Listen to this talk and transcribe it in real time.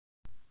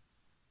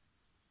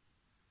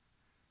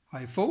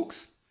Hi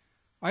folks,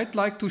 I'd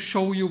like to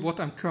show you what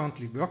I'm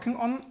currently working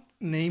on,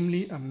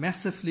 namely a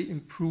massively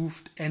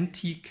improved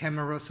NT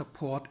camera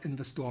support in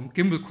the STorM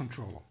gimbal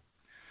controller.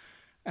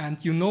 And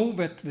you know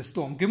that the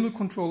STorM gimbal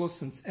controller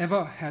since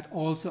ever had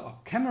also a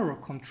camera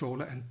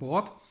controller on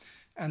board,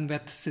 and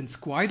that since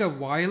quite a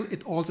while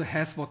it also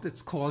has what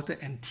it's called the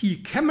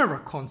NT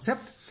camera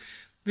concept,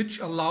 which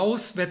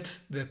allows that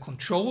the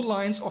control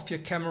lines of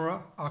your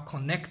camera are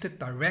connected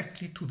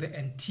directly to the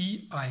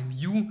NT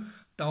IMU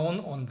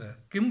down on the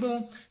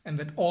gimbal, and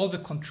that all the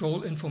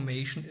control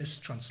information is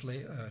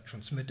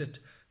transmitted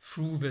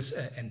through this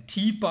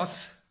NT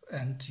bus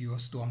and your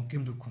STorM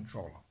gimbal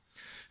controller.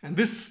 And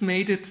this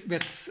made it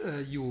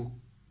that you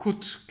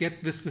could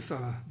get this with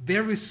a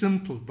very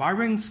simple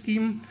wiring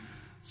scheme.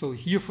 So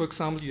here, for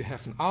example, you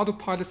have an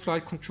autopilot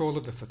flight controller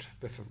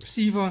with a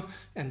receiver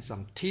and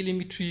some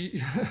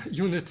telemetry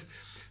unit.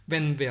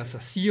 Then there's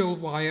a serial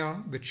wire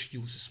which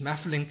uses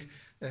MAVLink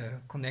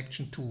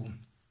connection to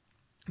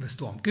the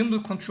STorM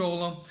gimbal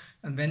controller,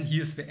 and then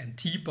here's the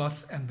NT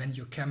bus, and then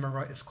your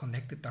camera is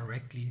connected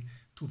directly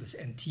to this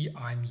NT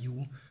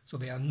IMU, so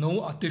there are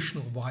no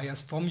additional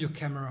wires from your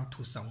camera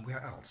to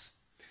somewhere else.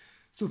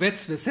 So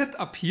that's the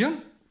setup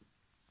here,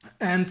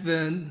 and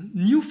the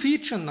new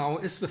feature now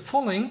is the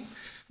following,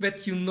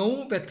 that you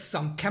know that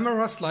some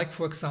cameras, like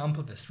for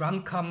example this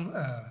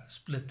RunCam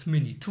Split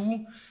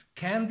Mini2,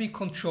 can be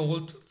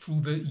controlled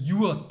through the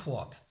UART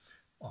port.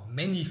 Or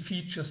many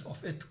features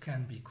of it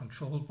can be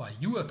controlled by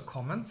UART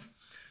commands,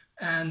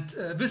 and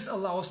this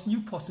allows new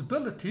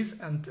possibilities,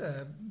 and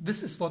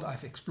this is what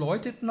I've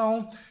exploited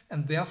now,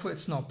 and therefore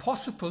it's now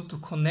possible to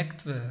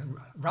connect the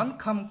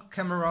RunCam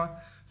camera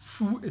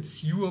through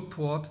its UART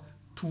port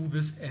to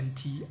this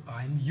NT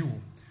IMU.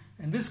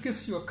 And this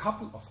gives you a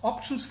couple of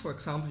options. For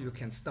example, you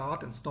can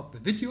start and stop the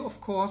video,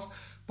 of course,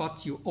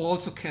 but you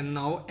also can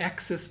now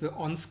access the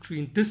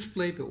on-screen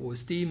display, the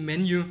OSD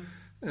menu,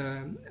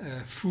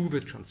 through the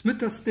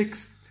transmitter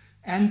sticks.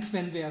 And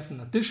then there's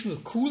an additional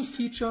cool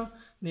feature,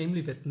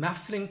 namely that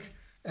MAVLink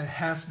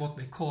has what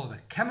we call the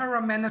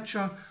Camera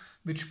Manager,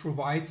 which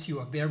provides you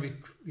a very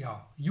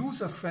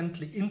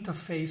user-friendly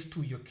interface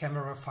to your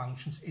camera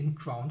functions in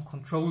ground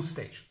control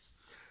stations.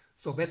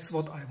 So that's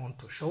what I want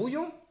to show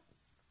you.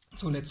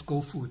 So let's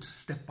go through it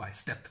step by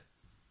step.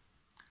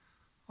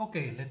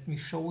 Okay, let me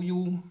show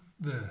you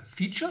the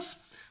features.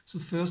 So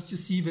first you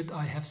see that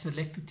I have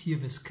selected here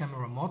this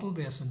camera model.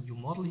 There's a new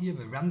model here,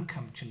 the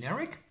Runcam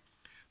Generic,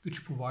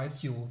 which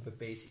provides you the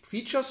basic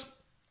features.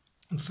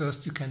 And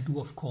first you can do,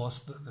 of course,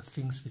 the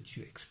things which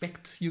you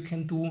expect you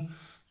can do.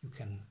 You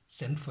can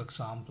send, for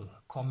example,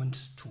 a comment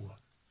to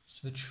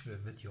switch the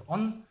video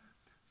on.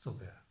 So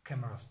the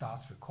camera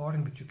starts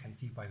recording, which you can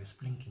see by this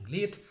blinking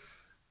LED.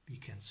 We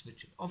can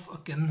switch it off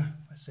again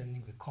by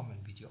sending the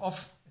comment video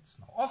off. It's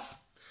now off.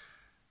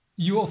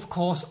 You, of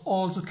course,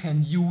 also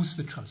can use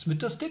the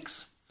transmitter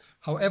sticks.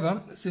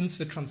 However, since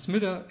the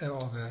transmitter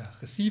or the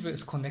receiver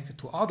is connected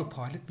to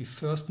autopilot, we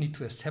first need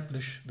to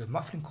establish the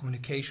MAVLink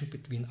communication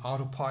between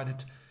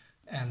autopilot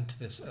and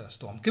this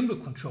STorM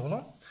gimbal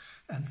controller.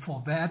 And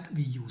for that,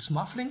 we use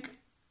MAVLink.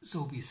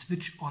 So we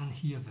switch on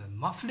here the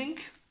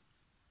MAVLink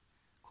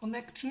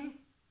connection.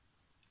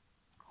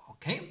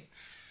 Okay.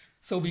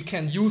 So we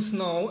can use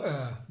now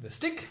the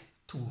stick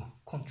to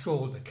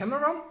control the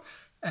camera.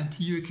 And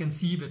here you can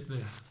see that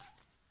the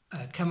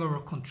camera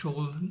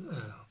control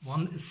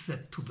 1 is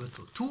set to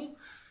virtual 2,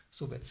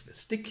 so that's the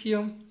stick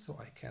here, so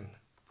I can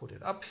put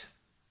it up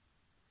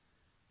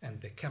and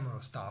the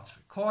camera starts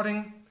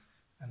recording,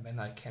 and then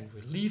I can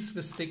release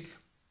the stick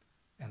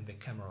and the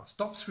camera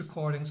stops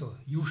recording. So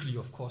usually,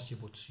 of course, you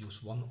would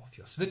use one of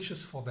your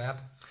switches for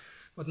that,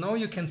 but now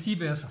you can see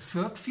there's a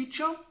third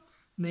feature,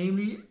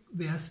 namely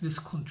there's this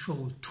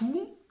control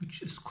 2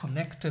 which is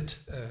connected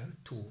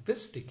to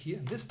this stick here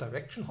in this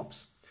direction,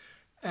 hops.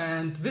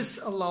 And this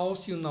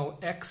allows you now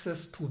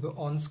access to the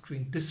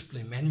on-screen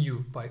display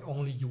menu by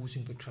only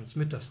using the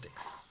transmitter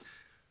sticks.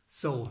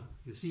 So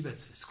you see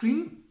that's the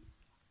screen.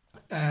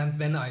 And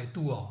when I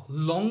do a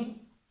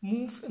long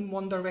move in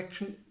one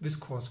direction, this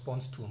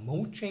corresponds to a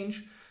mode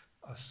change.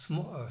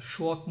 A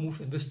short move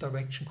in this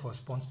direction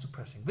corresponds to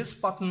pressing this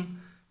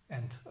button,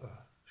 and a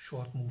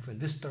short move in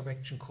this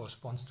direction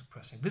corresponds to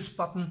pressing this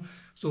button.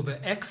 So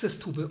the access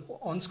to the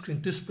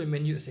on-screen display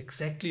menu is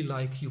exactly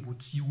like you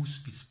would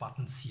use these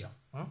buttons here.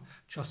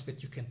 Just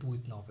that you can do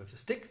it now with a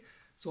stick.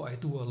 So I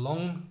do a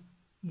long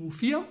move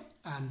here,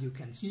 and you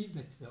can see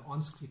that the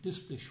on-screen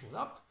display showed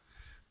up.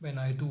 When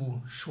I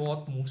do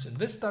short moves in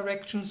this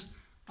directions,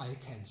 I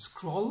can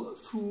scroll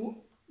through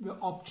the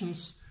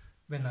options.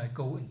 When I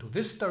go into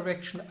this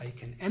direction, I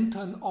can enter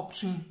an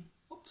option.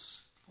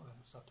 Oops, for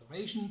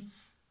saturation.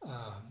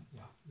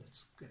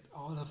 Let's get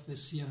out of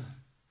this here.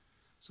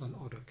 So in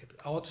order to get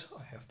it out,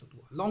 I have to do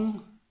a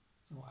long.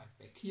 So I'm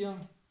back here.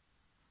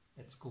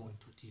 Let's go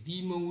into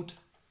TV mode.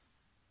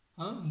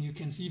 And you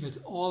can see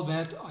that all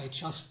that I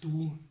just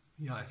do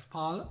here I have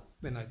PAL.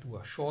 When I do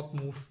a short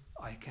move,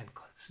 I can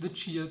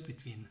switch here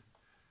between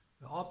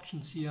the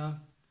options here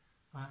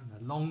and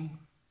a long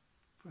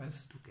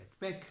press to get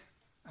back,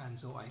 and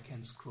so I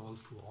can scroll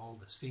through all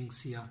these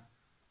things here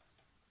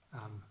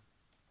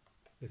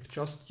with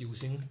just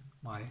using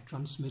my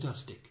transmitter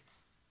stick.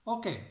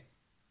 Okay,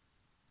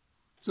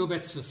 so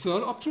that's the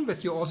third option,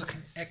 that you also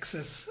can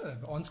access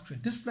the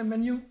on-screen display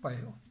menu by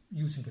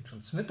using the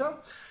transmitter.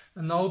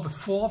 And now the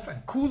fourth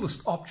and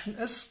coolest option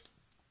is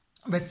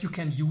that you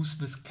can use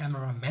this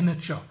camera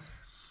manager.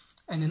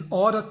 And in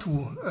order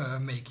to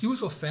make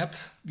use of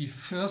that, we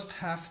first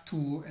have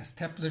to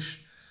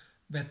establish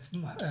that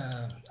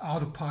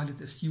Autopilot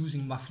is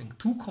using MAVLink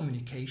 2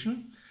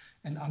 communication.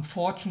 And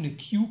unfortunately,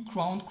 Q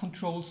ground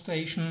control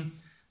station,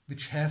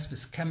 which has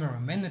this camera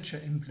manager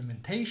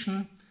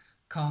implementation,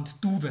 can't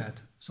do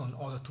that. So in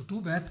order to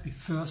do that, we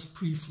first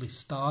briefly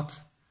start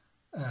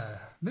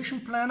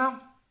Vision Planner.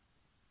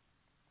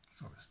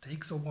 So this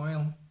takes a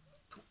while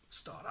to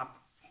start up.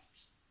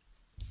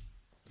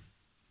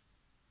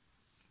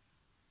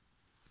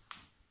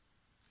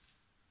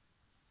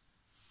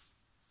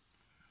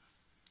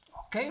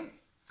 Okay,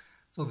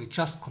 so we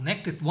just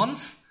connect it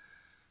once,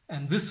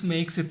 and this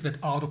makes it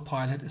that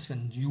Autopilot is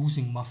then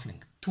using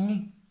MAVLink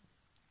 2,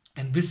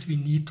 and this we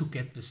need to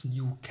get this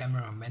new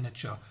camera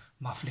manager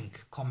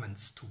MAVLink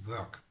comments to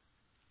work.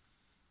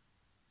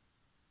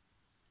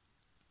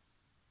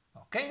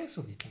 Okay,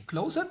 so we can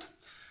close it.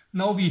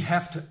 Now we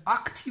have to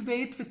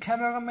activate the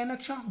camera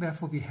manager,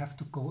 therefore we have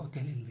to go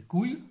again in the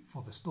GUI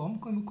for the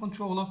STorM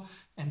controller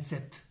and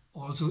set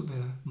also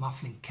the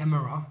MAVLink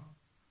camera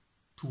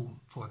to,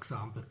 for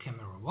example,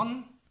 camera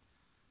 1.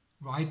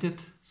 Write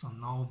it, so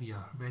now we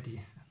are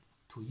ready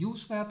to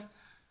use that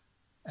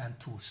and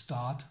to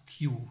start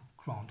Q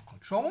ground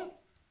control.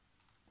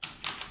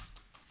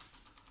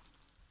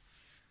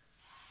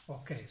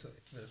 Okay, so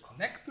it will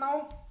connect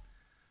now,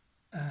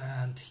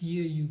 and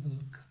here you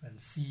will then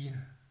see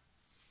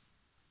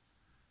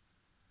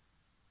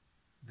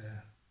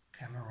the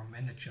camera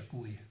manager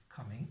GUI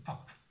coming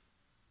up.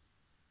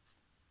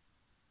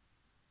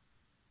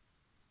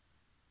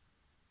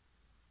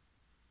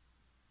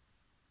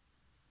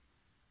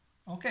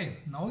 Okay,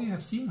 now you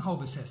have seen how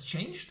this has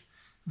changed.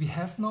 We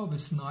have now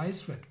this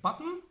nice red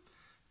button,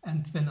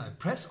 and when I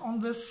press on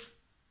this,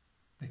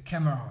 the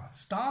camera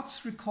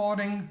starts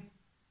recording,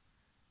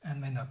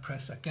 and when I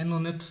press again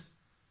on it,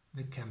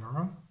 the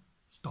camera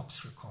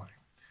stops recording.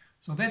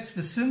 So that's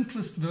the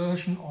simplest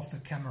version of the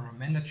camera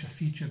manager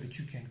feature which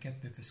you can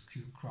get with this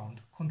Q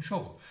ground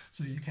control.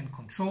 So you can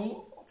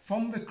control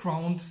from the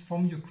ground,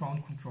 from your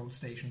ground control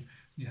station.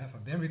 You have a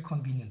very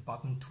convenient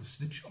button to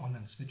switch on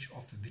and switch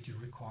off the video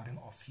recording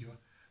of your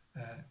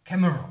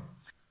camera.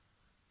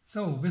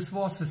 So this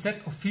was the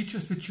set of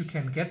features which you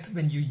can get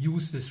when you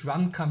use this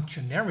Runcam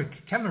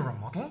Generic camera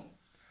model.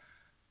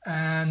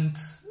 And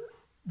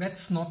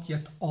that's not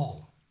yet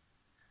all.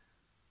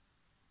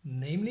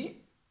 Namely,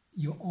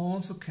 you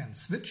also can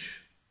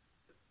switch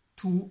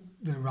to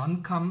the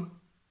RunCam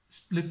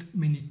Split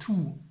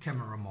Mini2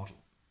 camera model.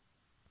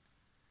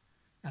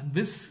 And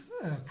this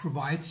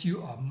provides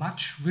you a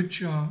much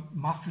richer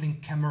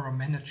MAVLink Camera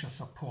Manager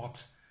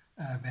support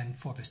than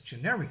for this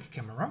generic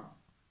camera.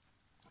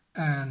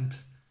 And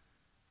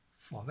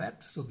for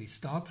that, so we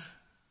start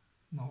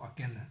now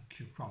again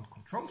Q ground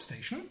control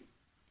station.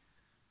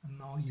 And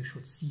now you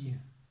should see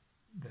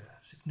the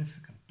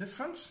significant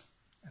difference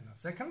in a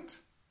second.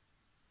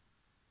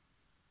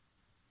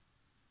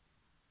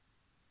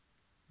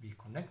 We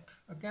connect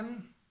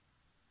again.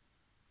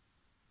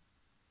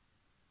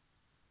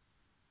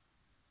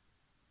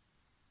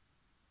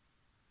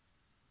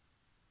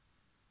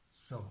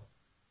 So,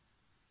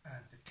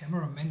 and the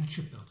camera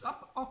manager builds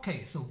up.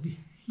 Okay, so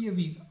here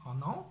we are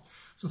now.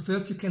 So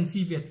first you can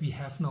see that we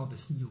have now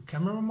this new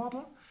camera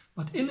model,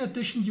 but in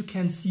addition you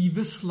can see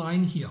this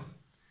line here.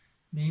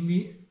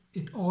 Namely,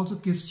 it also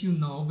gives you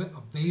now the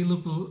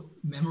available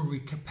memory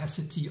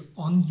capacity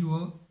on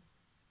your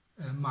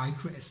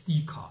micro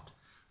SD card.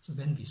 So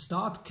when we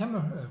start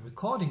camera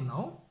recording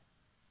now,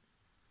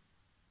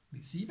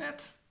 we see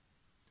that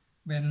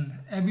when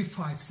every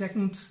 5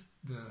 seconds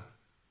the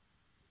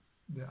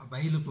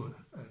available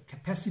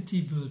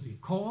capacity will be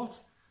called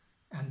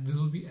and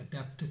will be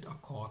adapted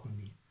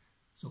accordingly.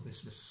 So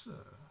this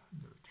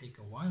will take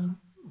a while,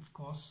 of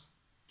course,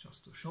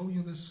 just to show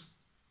you this.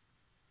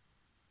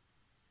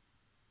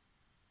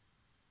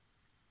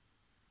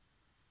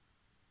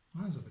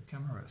 So the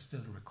camera is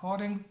still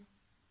recording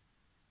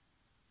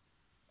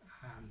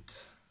and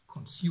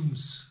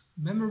consumes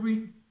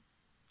memory,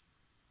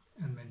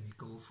 and when we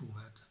go through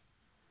that,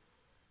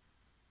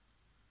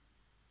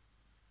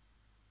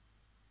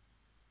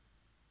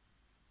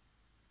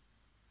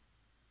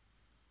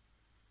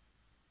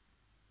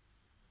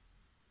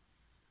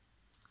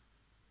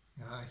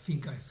 I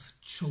think I've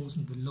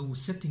chosen the low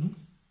setting.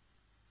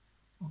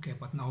 Okay,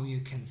 but now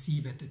you can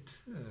see that it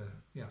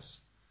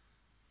yes,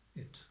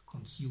 it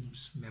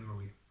consumes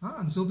memory,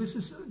 and so this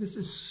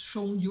is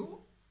shown you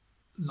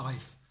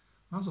live.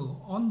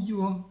 So on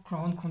your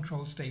ground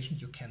control station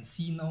you can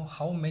see now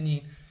how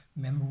many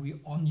memory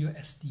on your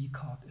SD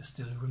card is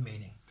still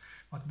remaining.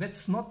 But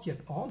that's not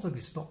yet all, so we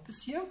stop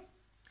this here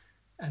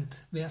And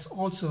there's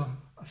also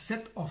a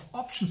set of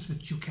options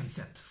which you can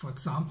set. For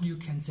example, you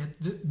can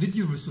set the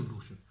video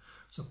resolution.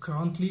 So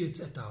currently it's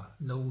at a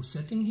low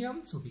setting here,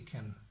 so we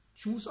can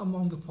choose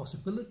among the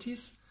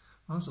possibilities.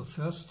 So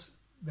first,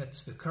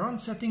 that's the current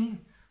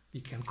setting.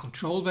 We can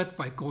control that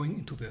by going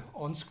into the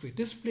on-screen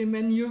display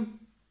menu.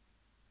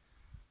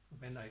 So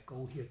when I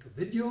go here to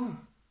video,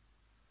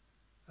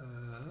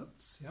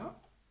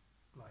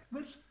 like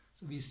this.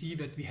 So we see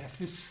that we have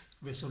this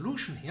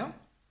resolution here.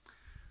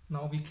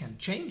 Now we can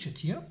change it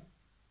here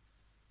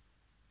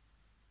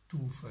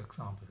to, for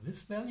example,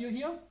 this value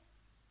here.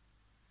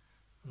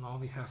 Now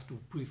we have to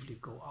briefly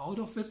go out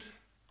of it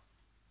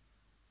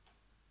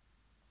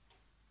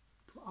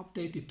to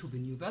update it to the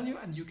new value,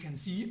 and you can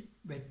see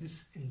that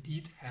this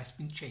indeed has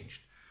been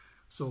changed.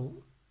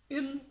 So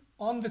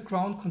on the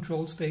ground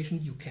control station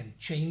you can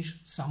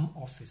change some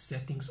of the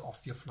settings of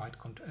your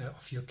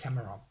of your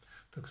camera.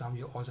 For example,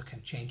 you also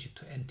can change it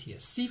to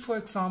NTSC, for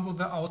example,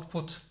 the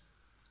output.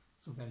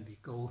 So when we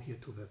go here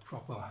to the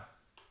proper,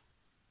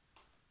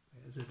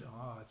 where is it?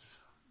 I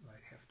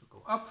have to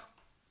go up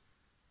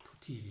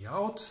to TV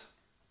out.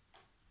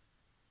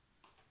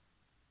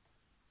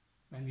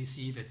 When we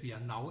see that we are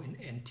now in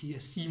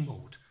NTSC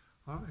mode.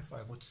 If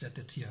I would set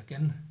it here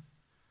again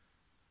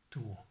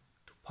to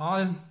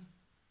PAL,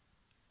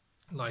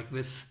 like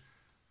this,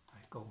 I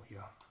go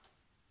here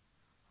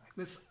like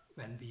this,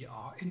 when we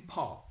are in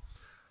PAL.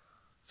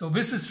 So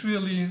this is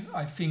really,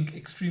 I think,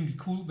 extremely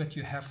cool that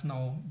you have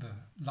now the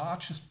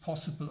largest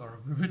possible or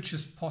the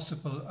richest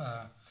possible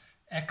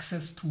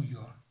access to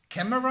your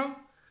camera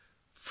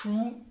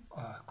through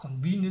a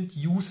convenient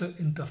user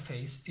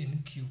interface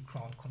in Cube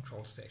Ground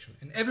Control Station.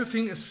 And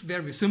everything is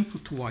very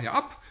simple to wire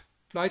up: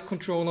 flight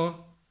controller,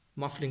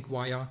 MAVLink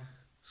wire,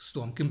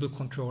 STorM gimbal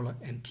controller,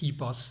 and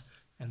T-bus,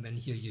 and then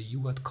here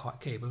your UART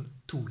cable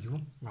to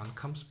your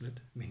RunCam Split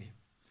Mini.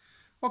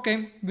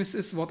 Okay, this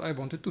is what I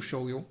wanted to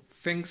show you.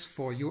 Thanks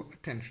for your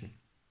attention.